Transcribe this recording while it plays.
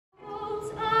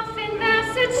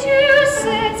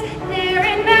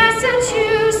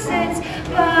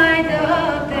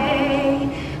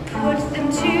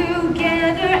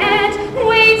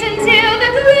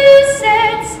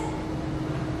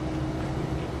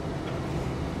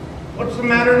What's the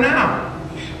matter now?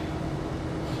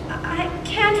 I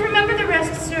can't remember the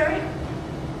rest, sir.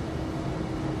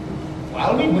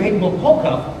 Well, we wait for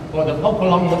polka for the polka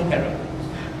along with Perry.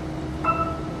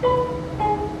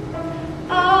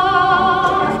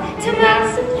 Off to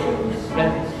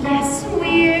Massachusetts. Yes,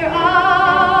 we're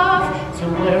off To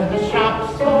where the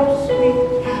shops are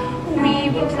sweet.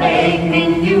 We will play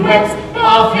minuets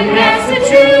off in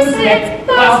Massachusetts,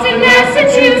 Boston,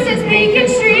 Massachusetts, Beacon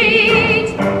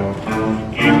Street.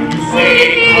 If you say,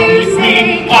 come with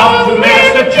me, off to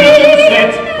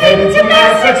Massachusetts, into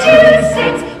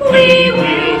Massachusetts, we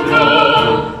will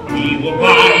go. We will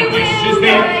buy wishes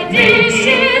there,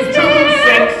 dishes,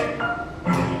 juices.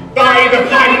 Buy the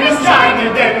finest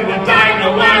china, then we'll dine a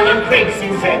while on crepes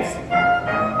and sets.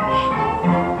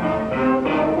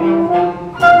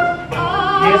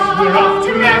 Yes, we're off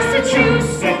to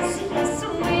Massachusetts. Yes,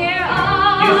 we're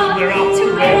off. Yes, we're off to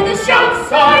where the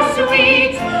shops are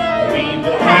sweet. We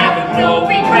will have no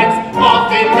regrets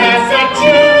off in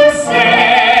Massachusetts.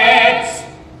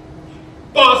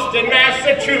 Boston,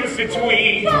 Massachusetts,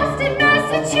 we. Boston,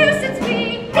 Massachusetts,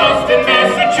 we. Boston,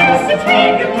 Massachusetts, we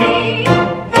repeat.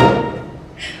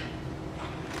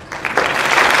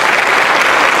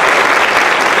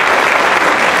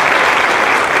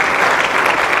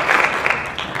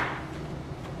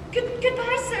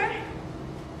 Goodbye, sir.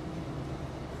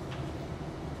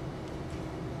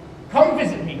 Come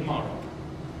visit me tomorrow.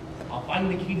 I'll find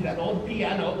the key to that old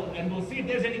piano and we'll see if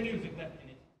there's any music.